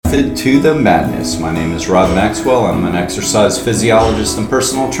Method to the Madness. My name is Rod Maxwell. I'm an exercise physiologist and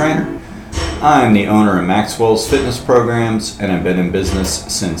personal trainer. I'm the owner of Maxwell's Fitness Programs, and I've been in business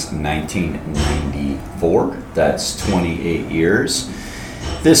since 1994. That's 28 years.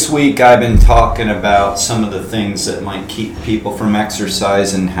 This week I've been talking about some of the things that might keep people from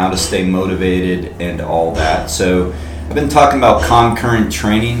exercise and how to stay motivated and all that. So I've been talking about concurrent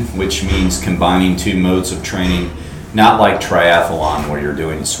training, which means combining two modes of training, not like triathlon where you're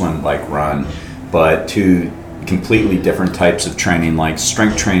doing swim, bike, run, but two completely different types of training like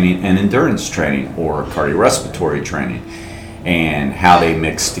strength training and endurance training or cardiorespiratory training, and how they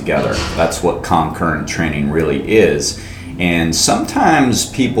mix together. That's what concurrent training really is. And sometimes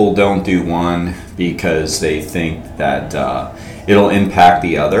people don't do one because they think that it'll impact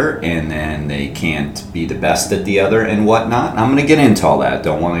the other and then they can't be the best at the other and whatnot. I'm going to get into all that.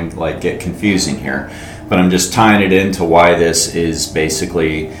 Don't want to get confusing here, but I'm just tying it into why this is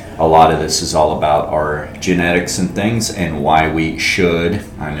basically, a lot of this is all about our genetics and things, and why we should,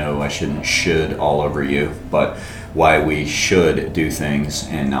 I know I shouldn't should all over you, but why we should do things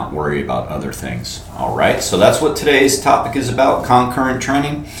and not worry about other things. All right, so that's what today's topic is about, concurrent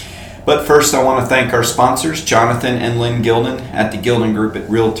training. But first I want to thank our sponsors, Jonathan and Lynn Gilden at the Gilden Group at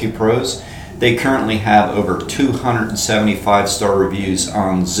Realty Pros. They currently have over 275-star reviews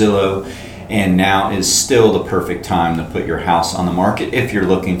on Zillow, and now is still the perfect time to put your house on the market if you're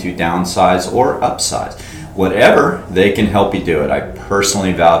looking to downsize or upsize. Whatever, they can help you do it. I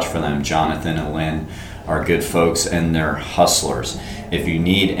personally vouch for them. Jonathan and Lynn are good folks and they're hustlers. If you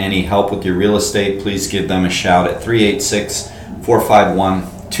need any help with your real estate, please give them a shout at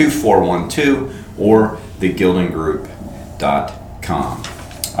 386-451-2412 or thegildengroup.com.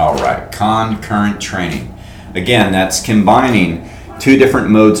 All right, concurrent training. Again, that's combining two different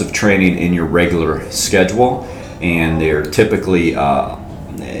modes of training in your regular schedule, and they're typically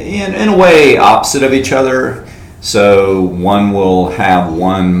in a way opposite of each other. So one will have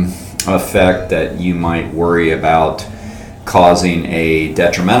one effect that you might worry about causing a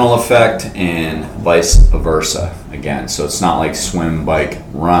detrimental effect, and vice versa. All so it's not like swim, bike,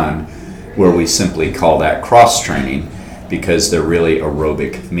 run, where we simply call that cross training, because they're really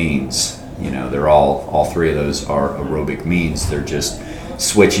aerobic means. You know, they're all three of those are aerobic means. They're just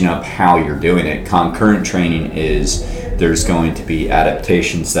switching up how you're doing it. Concurrent training is there's going to be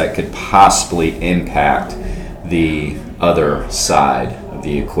adaptations that could possibly impact the other side of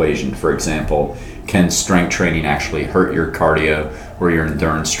the equation. For example, can strength training actually hurt your cardio or your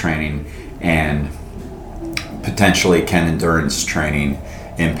endurance training? And potentially, can endurance training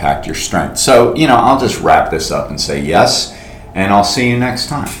impact your strength? So, I'll just wrap this up and say yes, and I'll see you next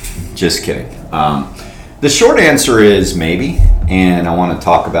time. Just kidding. The short answer is maybe, and I want to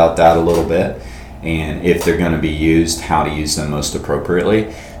talk about that a little bit, and if they're going to be used, how to use them most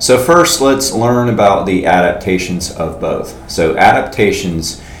appropriately. So first, let's learn about the adaptations of both. So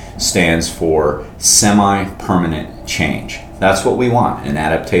adaptations stands for semi-permanent change. That's what we want, an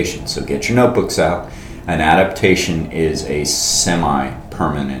adaptation. So get your notebooks out. An adaptation is a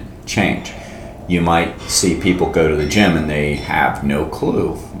semi-permanent change. You might see people go to the gym and they have no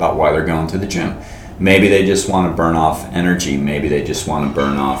clue about why they're going to the gym. Maybe they just want to burn off energy. Maybe they just want to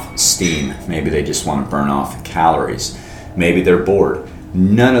burn off steam. Maybe they just want to burn off calories. Maybe they're bored.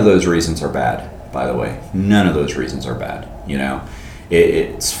 None of those reasons are bad, by the way. None of those reasons are bad.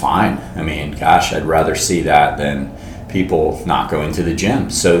 It's fine. I mean, gosh, I'd rather see that than people not going to the gym.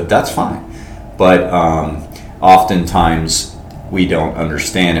 So that's fine. But oftentimes we don't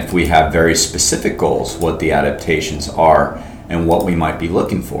understand, if we have very specific goals, what the adaptations are and what we might be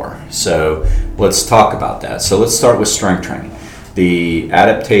looking for. So let's talk about that. So let's start with strength training. The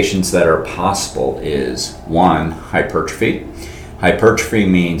adaptations that are possible is, one, hypertrophy. Hypertrophy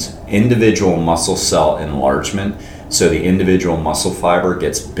means individual muscle cell enlargement. So the individual muscle fiber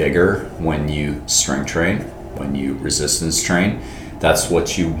gets bigger when you strength train, when you resistance train. That's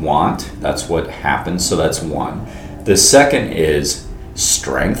what you want. That's what happens. So that's one. The second is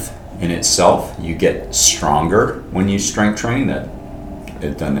strength in itself. You get stronger when you strength train. That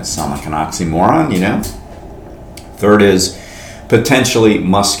it doesn't sound like an oxymoron, Third is potentially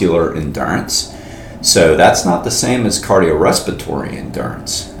muscular endurance. So that's not the same as cardiorespiratory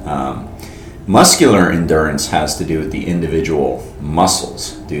endurance. Muscular endurance has to do with the individual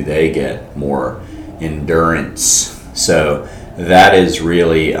muscles. Do they get more endurance? So that is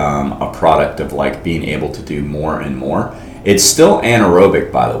really a product of being able to do more and more. It's still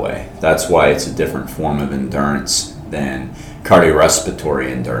anaerobic, by the way. That's why it's a different form of endurance than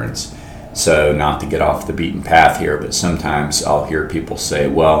cardiorespiratory endurance. So not to get off the beaten path here, but sometimes I'll hear people say,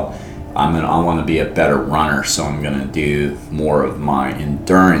 well, I want to be a better runner, so I'm going to do more of my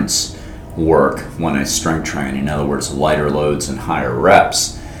endurance work when I strength train. In other words, lighter loads and higher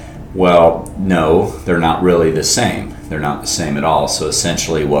reps. Well, no, they're not really the same. They're not the same at all. So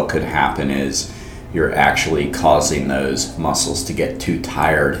essentially what could happen is you're actually causing those muscles to get too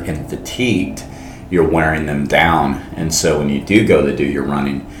tired and fatigued. You're wearing them down. And so when you do go to do your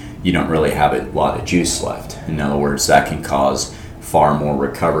running, you don't really have a lot of juice left. In other words, that can cause far more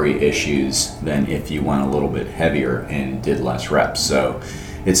recovery issues than if you went a little bit heavier and did less reps. So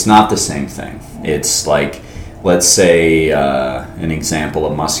it's not the same thing. It's like, let's say an example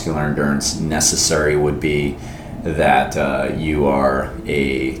of muscular endurance necessary would be that you are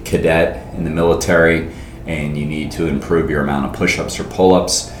a cadet in the military and you need to improve your amount of push-ups or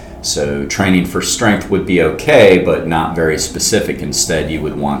pull-ups. So training for strength would be okay, but not very specific. Instead, you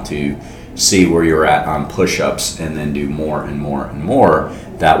would want to see where you're at on push-ups and then do more and more and more.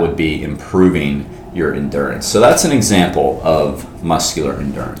 That would be improving your endurance. So that's an example of muscular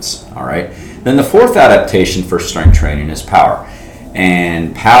endurance. All right. Then the fourth adaptation for strength training is power.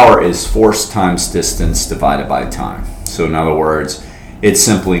 And power is force times distance divided by time. So in other words, it's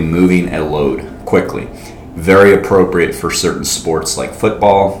simply moving a load quickly. Very appropriate for certain sports like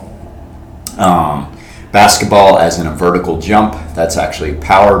football. Basketball, as in a vertical jump, that's actually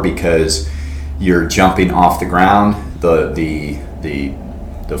power because you're jumping off the ground. The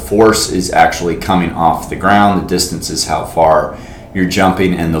force is actually coming off the ground. The distance is how far you're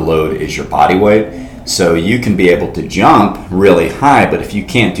jumping, and the load is your body weight. So you can be able to jump really high, but if you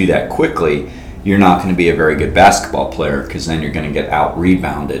can't do that quickly, you're not going to be a very good basketball player, because then you're going to get out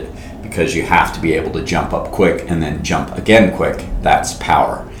rebounded, because you have to be able to jump up quick and then jump again quick. That's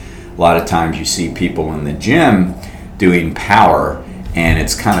power. A lot of times you see people in the gym doing power, and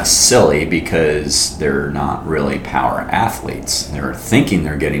it's kind of silly because they're not really power athletes. They're thinking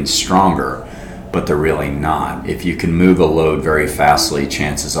they're getting stronger, but they're really not. If you can move a load very fastly,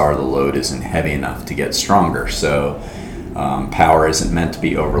 chances are the load isn't heavy enough to get stronger. So power isn't meant to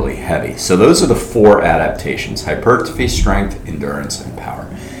be overly heavy. So those are the four adaptations: hypertrophy, strength, endurance, and power.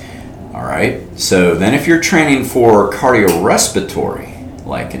 All right. So then if you're training for cardiorespiratory,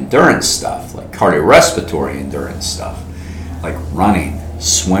 like endurance stuff, like cardiorespiratory endurance stuff, like running,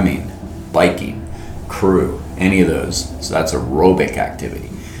 swimming, biking, crew, any of those. So that's aerobic activity.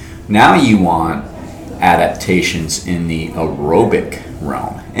 Now you want adaptations in the aerobic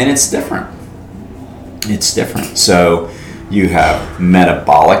realm, and it's different. It's different. So you have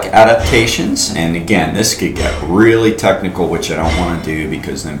metabolic adaptations, and again, this could get really technical, which I don't want to do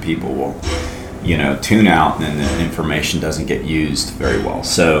because then people will, tune out and then the information doesn't get used very well.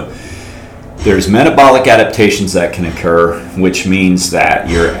 So there's metabolic adaptations that can occur, which means that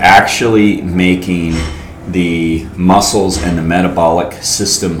you're actually making the muscles and the metabolic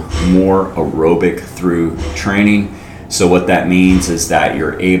system more aerobic through training. So what that means is that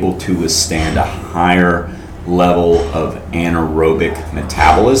you're able to withstand a higher level of anaerobic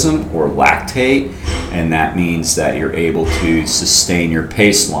metabolism or lactate, and that means that you're able to sustain your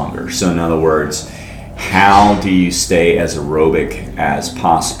pace longer. So in other words, how do you stay as aerobic as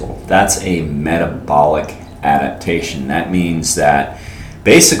possible? That's a metabolic adaptation. That means that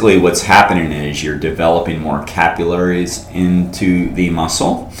basically what's happening is you're developing more capillaries into the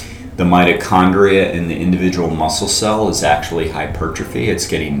muscle. The mitochondria in the individual muscle cell is actually hypertrophy. It's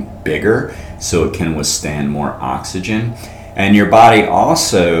getting bigger so it can withstand more oxygen. And your body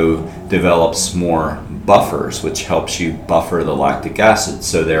also develops more buffers, which helps you buffer the lactic acid.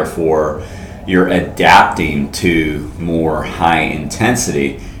 So therefore, you're adapting to more high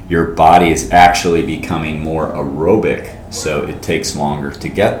intensity. Your body is actually becoming more aerobic, so it takes longer to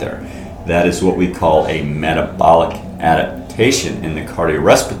get there. That is what we call a metabolic adaptation in the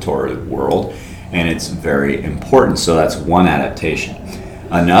cardiorespiratory world, and it's very important. So that's one adaptation.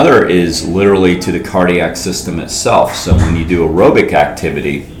 Another is literally to the cardiac system itself. So when you do aerobic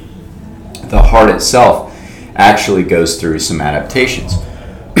activity, the heart itself actually goes through some adaptations.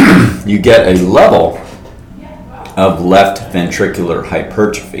 You get a level of left ventricular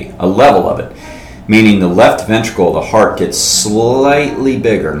hypertrophy, a level of it, meaning the left ventricle of the heart gets slightly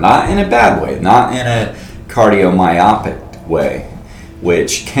bigger, not in a bad way, not in a cardiomyopic way,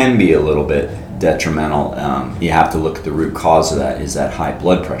 which can be a little bit detrimental. You have to look at the root cause of that, is that high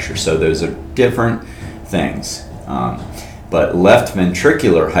blood pressure. So those are different things. But left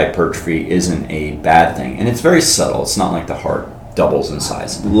ventricular hypertrophy isn't a bad thing, and it's very subtle. It's not like the heart doubles in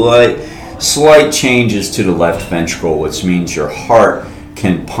size. Slight changes to the left ventricle, which means your heart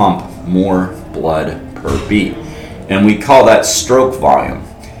can pump more blood per beat, and we call that stroke volume.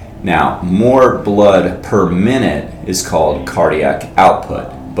 Now, more blood per minute is called cardiac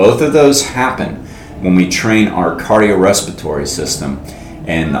output. Both of those happen when we train our cardiorespiratory system,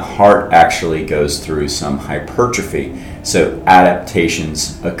 and the heart actually goes through some hypertrophy, so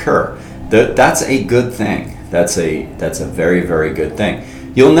adaptations occur. That's a good thing. That's a very, very good thing.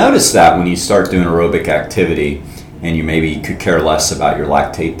 You'll notice that when you start doing aerobic activity, and you maybe could care less about your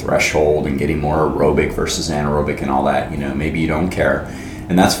lactate threshold and getting more aerobic versus anaerobic and all that. Maybe you don't care,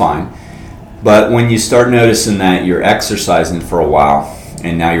 and that's fine. But when you start noticing that you're exercising for a while,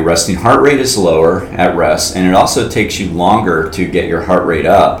 and now your resting heart rate is lower at rest, and it also takes you longer to get your heart rate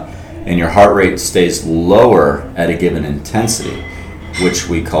up, and your heart rate stays lower at a given intensity, which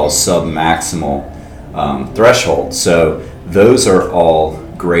we call submaximal threshold. So those are all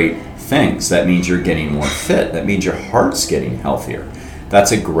great things. That means you're getting more fit. That means your heart's getting healthier.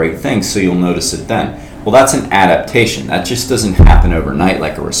 That's a great thing, so you'll notice it then. Well, that's an adaptation. That just doesn't happen overnight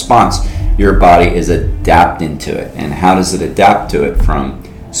like a response. Your body is adapting to it. And how does it adapt to it? From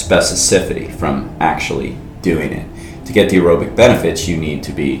specificity, from actually doing it. To get the aerobic benefits, you need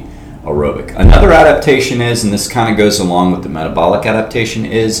to be aerobic. Another adaptation is, and this kind of goes along with the metabolic adaptation,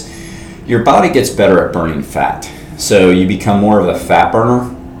 is your body gets better at burning fat. So you become more of a fat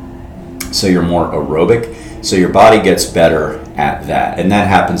burner, so you're more aerobic. So your body gets better at that. And that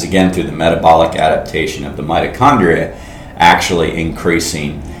happens again through the metabolic adaptation of the mitochondria actually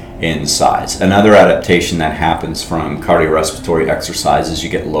increasing in size. Another adaptation that happens from cardiorespiratory exercise is you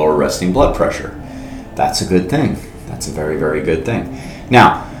get lower resting blood pressure. That's a good thing. That's a very, very good thing.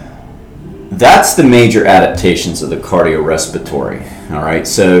 Now, that's the major adaptations of the cardiorespiratory. All right.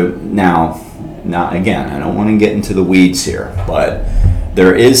 So now again, I don't want to get into the weeds here, but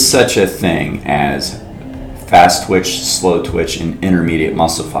there is such a thing as fast twitch, slow twitch, and intermediate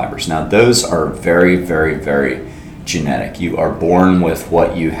muscle fibers. Now, those are very, very, very genetic. You are born with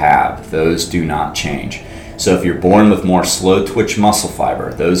what you have. Those do not change. So if you're born with more slow twitch muscle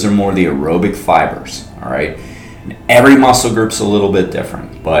fiber, those are more the aerobic fibers. All right. And every muscle group's a little bit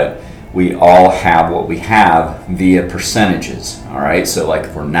different, but we all have what we have via percentages. All right. So like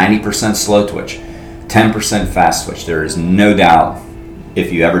if we're 90% slow twitch, 10% fast twitch, there is no doubt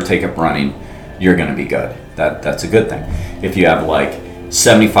if you ever take up running, you're going to be good. That's a good thing. If you have like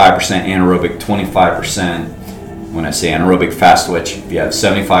 75% anaerobic, 25%, when I say anaerobic fast twitch, if you have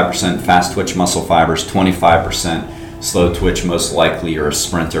 75% fast twitch muscle fibers, 25% slow twitch, most likely you're a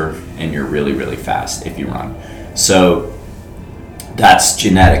sprinter and you're really, really fast if you run. So that's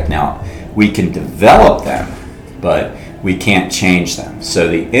genetic. Now, we can develop them, but we can't change them. So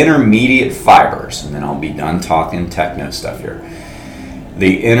the intermediate fibers, and then I'll be done talking techno stuff here.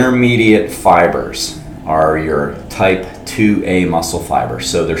 The intermediate fibers are your type 2A muscle fibers.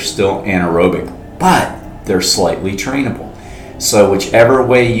 So they're still anaerobic, but they're slightly trainable. So whichever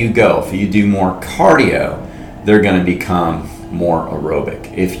way you go, if you do more cardio, they're going to become more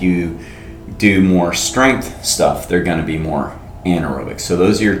aerobic. If you do more strength stuff, they're going to be more anaerobic. So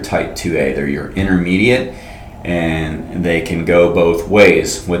those are your type 2A. They're your intermediate, and they can go both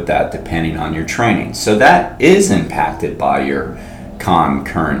ways with that depending on your training. So that is impacted by your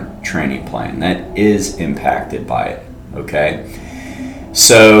concurrent training plan. That is impacted by it, okay?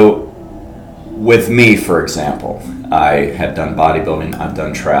 So with me, for example, I have done bodybuilding, I've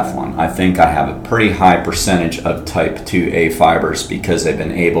done triathlon. I think I have a pretty high percentage of type 2A fibers because they've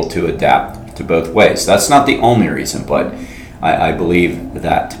been able to adapt to both ways. That's not the only reason, but I believe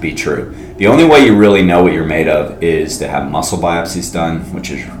that to be true. The only way you really know what you're made of is to have muscle biopsies done,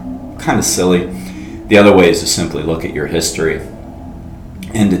 which is kind of silly. The other way is to simply look at your history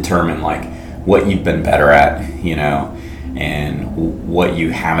and determine like what you've been better at, and what you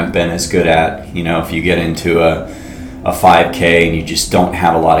haven't been as good at. If you get into a 5K and you just don't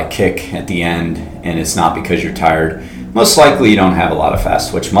have a lot of kick at the end, and it's not because you're tired, most likely you don't have a lot of fast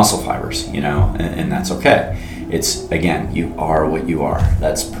twitch muscle fibers, and that's okay. It's, again, you are what you are.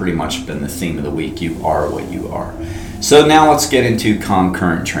 That's pretty much been the theme of the week. You are what you are. So now let's get into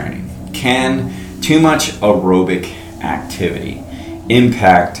concurrent training. Can too much aerobic activity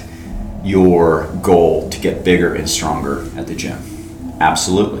impact your goal to get bigger and stronger at the gym?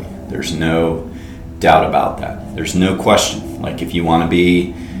 Absolutely. There's no doubt about that. There's no question. Like if you want to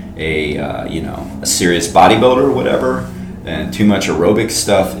be a serious bodybuilder or whatever, then too much aerobic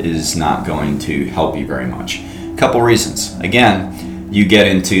stuff is not going to help you very much. A couple reasons. Again, you get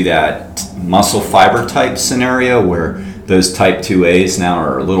into that muscle fiber type scenario where those type 2As now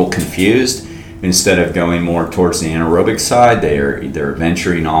are a little confused. Instead of going more towards the anaerobic side, they're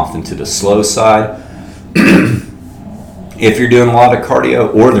venturing off into the slow side. If you're doing a lot of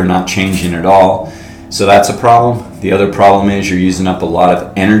cardio, or they're not changing at all, so that's a problem. The other problem is you're using up a lot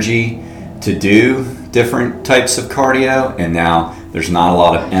of energy to do different types of cardio, and now There's not a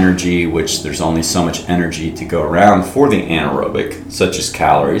lot of energy, which there's only so much energy to go around for the anaerobic, such as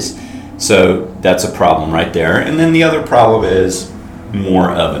calories. So that's a problem right there. And then the other problem is more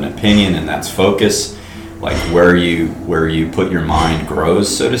of an opinion, and that's focus, like where you put your mind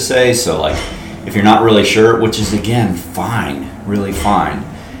grows, so to say. So like if you're not really sure, which is again fine, really fine,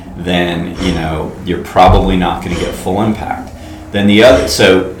 then you're probably not going to get full impact. Then the other,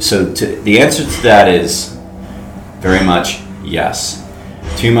 the answer to that is very much yes.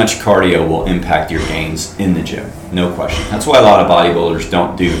 Too much cardio will impact your gains in the gym, no question. That's why a lot of bodybuilders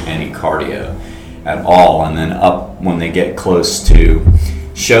don't do any cardio at all, and then up when they get close to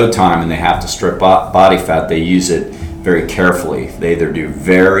showtime and they have to strip body fat, they use it very carefully. They either do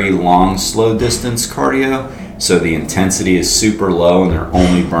very long, slow distance cardio, so the intensity is super low and they're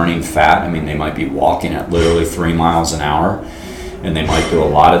only burning fat. I mean, they might be walking at literally 3 miles an hour, and they might do a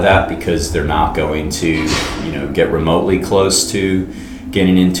lot of that because they're not going to, get remotely close to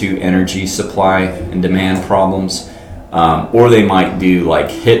getting into energy supply and demand problems. Or they might do like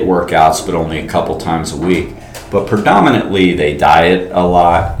HIIT workouts, but only a couple times a week. But predominantly they diet a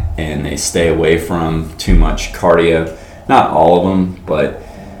lot and they stay away from too much cardio. Not all of them, but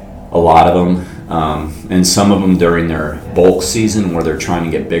a lot of them. And some of them during their bulk season where they're trying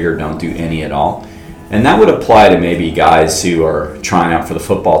to get bigger don't do any at all. And that would apply to maybe guys who are trying out for the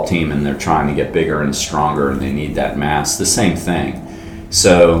football team and they're trying to get bigger and stronger and they need that mass. The same thing.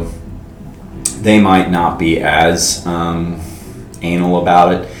 So they might not be as anal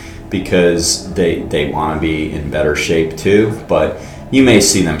about it because they want to be in better shape too, but you may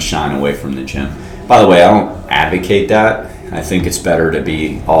see them shine away from the gym. By the way, I don't advocate that. I think it's better to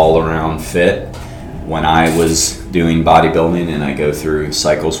be all around fit. When I was doing bodybuilding and I go through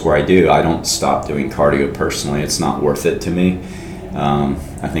cycles where I don't stop doing cardio personally. It's not worth it to me.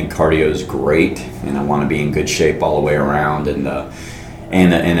 I think cardio is great and I want to be in good shape all the way around, and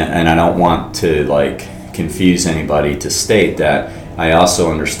I don't want to like confuse anybody to state that I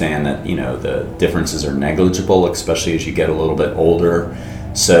also understand that the differences are negligible, especially as you get a little bit older.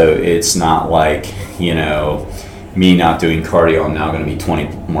 So it's not like me not doing cardio, I'm now going to be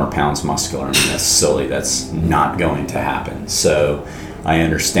 20 more pounds muscular. I mean, that's silly. That's not going to happen. So I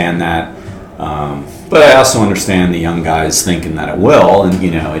understand that, but I also understand the young guys thinking that it will, and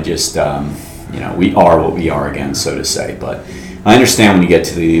it just we are what we are again, so to say. But I understand when you get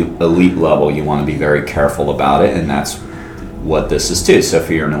to the elite level, you want to be very careful about it, and that's what this is too. So if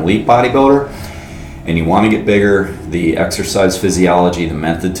you're an elite bodybuilder and you want to get bigger, the exercise physiology, the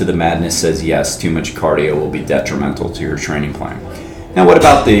method to the madness says yes, too much cardio will be detrimental to your training plan. Now what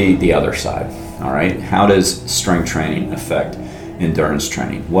about the other side? All right, how does strength training affect endurance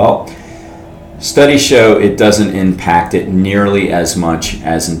training? Well, studies show it doesn't impact it nearly as much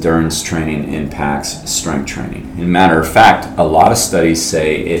as endurance training impacts strength training. As a matter of fact, a lot of studies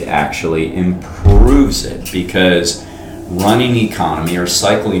say it actually improves it, because running economy or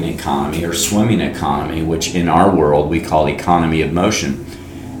cycling economy or swimming economy, which in our world we call economy of motion,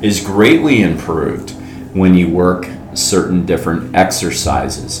 is greatly improved when you work certain different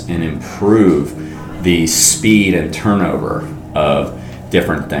exercises and improve the speed and turnover of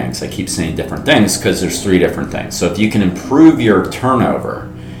different things. I keep saying different things because there's 3 different things. So if you can improve your turnover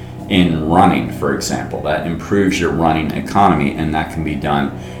in running, for example, that improves your running economy, and that can be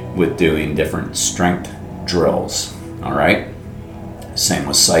done with doing different strength drills. All right, same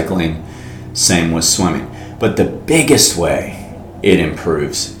with cycling, same with swimming. But the biggest way it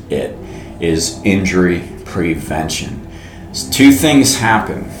improves it is injury prevention. So 2 things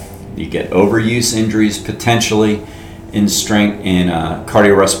happen. You get overuse injuries potentially in strength, in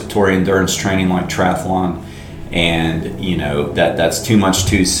cardiorespiratory endurance training like triathlon, and that's too much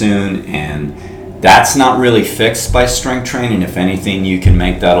too soon, and that's not really fixed by strength training. If anything, you can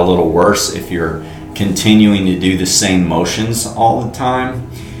make that a little worse if you're continuing to do the same motions all the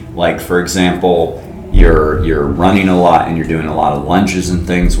time. Like for example, you're running a lot and you're doing a lot of lunges and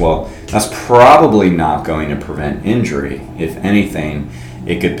things. Well, that's probably not going to prevent injury. If anything,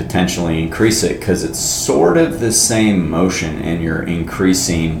 it could potentially increase it because it's sort of the same motion and you're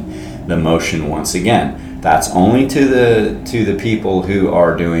increasing the motion once again. That's only to the people who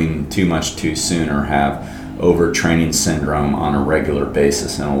are doing too much too soon or have overtraining syndrome on a regular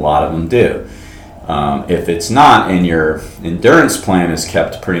basis, and a lot of them do. If it's not, and your endurance plan is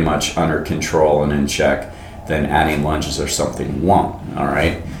kept pretty much under control and in check, then adding lunges or something won't, all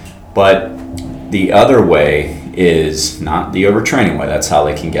right? But the other way is not the overtraining way. That's how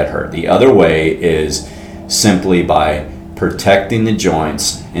they can get hurt. The other way is simply by protecting the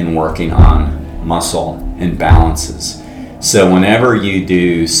joints and working on muscle imbalances. So whenever you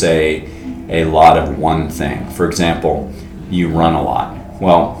do, say, a lot of one thing, for example, you run a lot?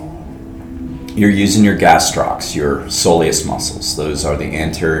 Well, you're using your gastrocs, your soleus muscles. Those are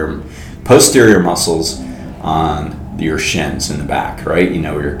the posterior muscles on your shins in the back, right? You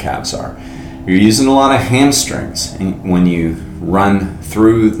know where your calves are. You're using a lot of hamstrings when you run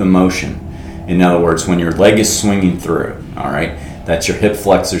through the motion. In other words, when your leg is swinging through, all right? That's your hip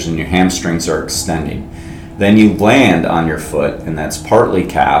flexors and your hamstrings are extending. Then you land on your foot, and that's partly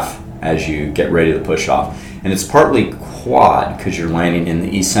calf as you get ready to push off. And it's partly quad because you're landing in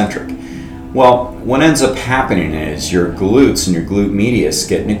the eccentric. Well, what ends up happening is your glutes and your glute medius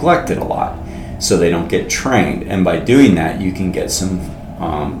get neglected a lot, so they don't get trained. And by doing that, you can get some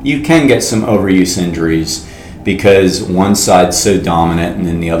overuse injuries because one side's so dominant and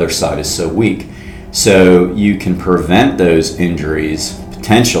then the other side is so weak. So you can prevent those injuries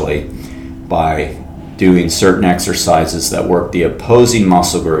potentially by doing certain exercises that work the opposing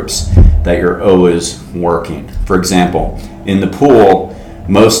muscle groups that you're always working. For example, in the pool,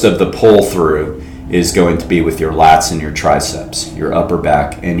 most of the pull through is going to be with your lats and your triceps, your upper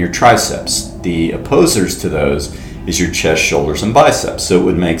back and your triceps. The opposers to those is your chest, shoulders, and biceps. So it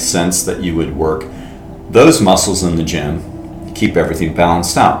would make sense that you would work those muscles in the gym to keep everything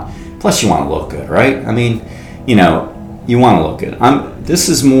balanced out. Plus you want to look good, right? I mean, you want to look good. This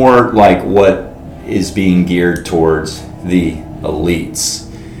is more like what is being geared towards the elites.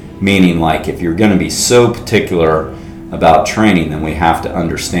 Meaning like if you're going to be so particular about training, then we have to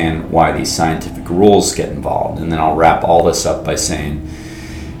understand why these scientific rules get involved. And then I'll wrap all this up by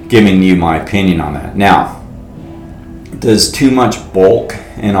giving you my opinion on that. Now, does too much bulk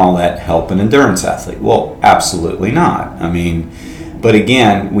and all that help an endurance athlete? Well, absolutely not. I mean, but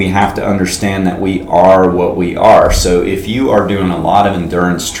again, we have to understand that we are what we are. So if you are doing a lot of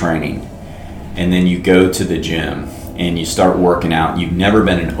endurance training and then you go to the gym and you start working out, you've never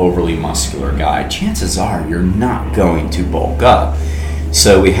been an overly muscular guy, chances are you're not going to bulk up.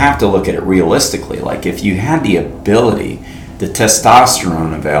 So we have to look at it realistically. Like if you had the ability, the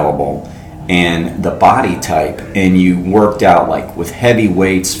testosterone available, and the body type, and you worked out like with heavy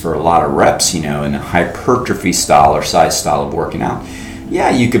weights for a lot of reps, in a hypertrophy style or size style of working out, yeah,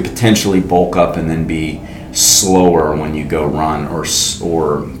 you could potentially bulk up and then be slower when you go run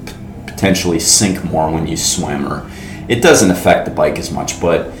or potentially sink more when you swim, or it doesn't affect the bike as much,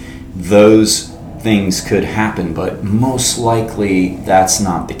 but those things could happen. But most likely that's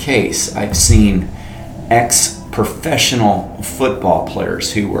not the case. I've seen ex-professional football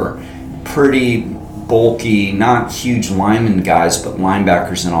players who were pretty bulky, not huge lineman guys, but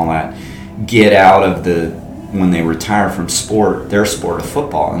linebackers and all that, get out of when they retire from their sport of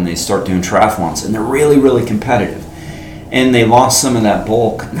football, and they start doing triathlons, and they're really, really competitive. And they lost some of that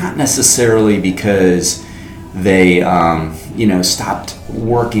bulk, not necessarily because they, stopped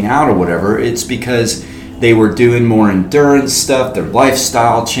working out or whatever. It's because they were doing more endurance stuff, their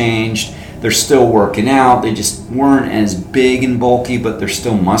lifestyle changed, they're still working out, they just weren't as big and bulky, but they're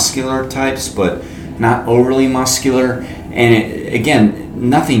still muscular types, but not overly muscular. And again,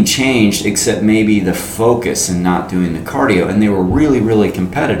 nothing changed except maybe the focus and not doing the cardio, and they were really, really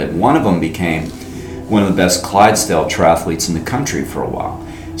competitive. One of them became one of the best Clydesdale triathletes in the country for a while.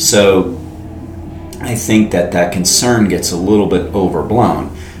 So I think that concern gets a little bit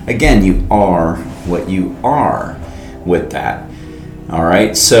overblown. Again, you are what you are with that. All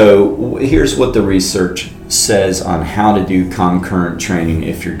right, so here's what the research says on how to do concurrent training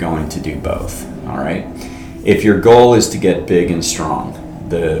if you're going to do both. All right, if your goal is to get big and strong,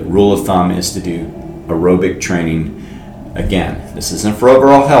 the rule of thumb is to do aerobic training. Again, this isn't for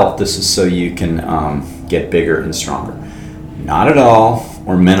overall health, this is so you can get bigger and stronger. Not at all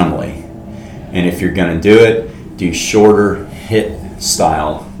or minimally. And if you're going to do it, do shorter HIIT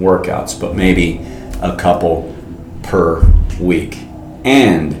style workouts, but maybe a couple per week.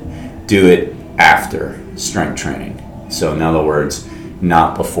 And do it after strength training. So in other words,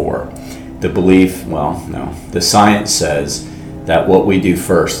 not before. The science says that what we do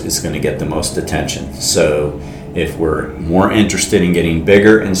first is going to get the most attention. So if we're more interested in getting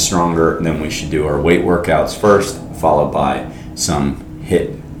bigger and stronger, then we should do our weight workouts first, followed by some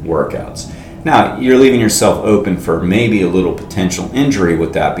HIIT workouts. Now, you're leaving yourself open for maybe a little potential injury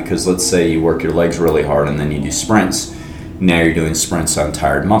with that, because let's say you work your legs really hard and then you do sprints. Now you're doing sprints on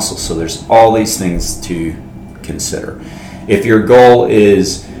tired muscles. So there's all these things to consider. If your goal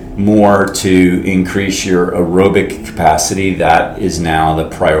is more to increase your aerobic capacity, that is now the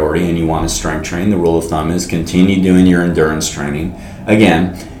priority, and you want to strength train, the rule of thumb is continue doing your endurance training.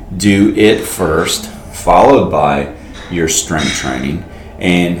 Again, do it first, followed by your strength training,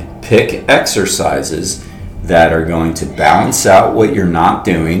 and pick exercises that are going to balance out what you're not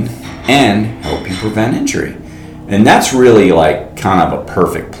doing and help you prevent injury. And that's really like kind of a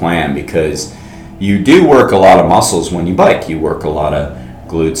perfect plan, because you do work a lot of muscles when you bike. You work a lot of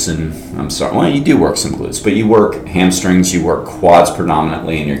glutes and, you do work some glutes, but you work hamstrings, you work quads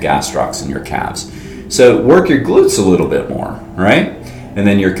predominantly, and your gastrocs and your calves. So work your glutes a little bit more, right? And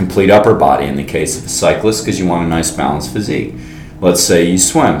then your complete upper body in the case of a cyclist, because you want a nice balanced physique. Let's say you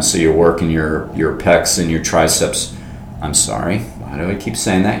swim, so you're working your pecs and your triceps. Why do I keep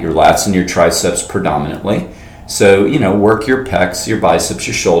saying that? Your lats and your triceps predominantly. So, work your pecs, your biceps,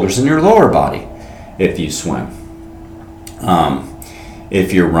 your shoulders, and your lower body if you swim.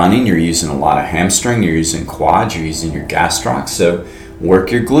 If you're running, you're using a lot of hamstring, you're using quads, you're using your gastrocs. So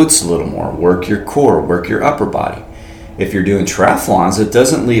work your glutes a little more, work your core, work your upper body. If you're doing triathlons, it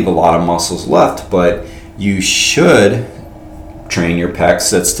doesn't leave a lot of muscles left, but you should train your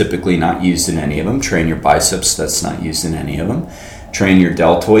pecs. That's typically not used in any of them. Train your biceps. That's not used in any of them. Train your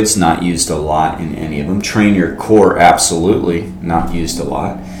deltoids. Not used a lot in any of them. Train your core. Absolutely not used a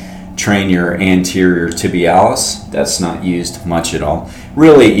lot. Train your anterior tibialis. That's not used much at all.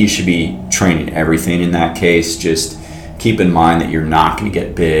 Really, you should be training everything in that case. Just keep in mind that you're not going to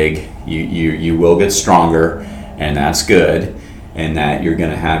get big. You will get stronger, and that's good. And that you're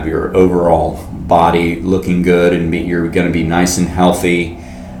going to have your overall body looking good, and you're going to be nice and healthy,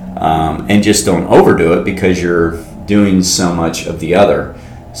 and just don't overdo it because you're doing so much of the other.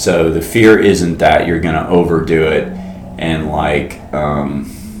 So the fear isn't that you're going to overdo it and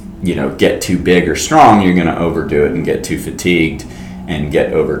get too big or strong. You're going to overdo it and get too fatigued and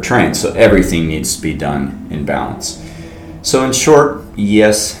get overtrained. So everything needs to be done in balance. So in short,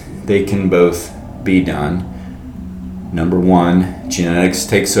 yes, they can both be done. Number one, genetics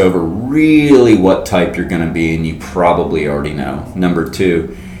takes over really what type you're going to be, and you probably already know. Number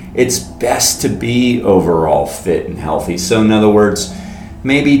two, it's best to be overall fit and healthy. So in other words,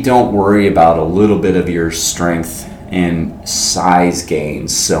 maybe don't worry about a little bit of your strength and size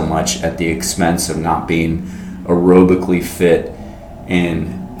gains so much at the expense of not being aerobically fit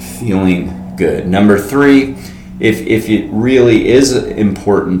and feeling good. Number three, if it really is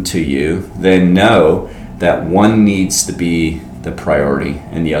important to you, then know that one needs to be the priority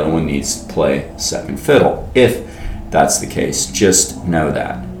and the other one needs to play second fiddle. If that's the case, just know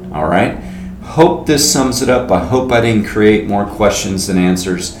that. All right? Hope this sums it up. I hope I didn't create more questions than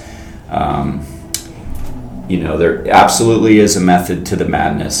answers. There absolutely is a method to the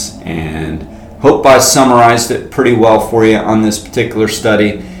madness, and hope I summarized it pretty well for you on this particular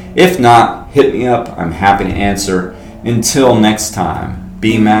study. If not, hit me up. I'm happy to answer. Until next time,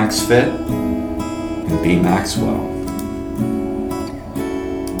 be max fit and be max well.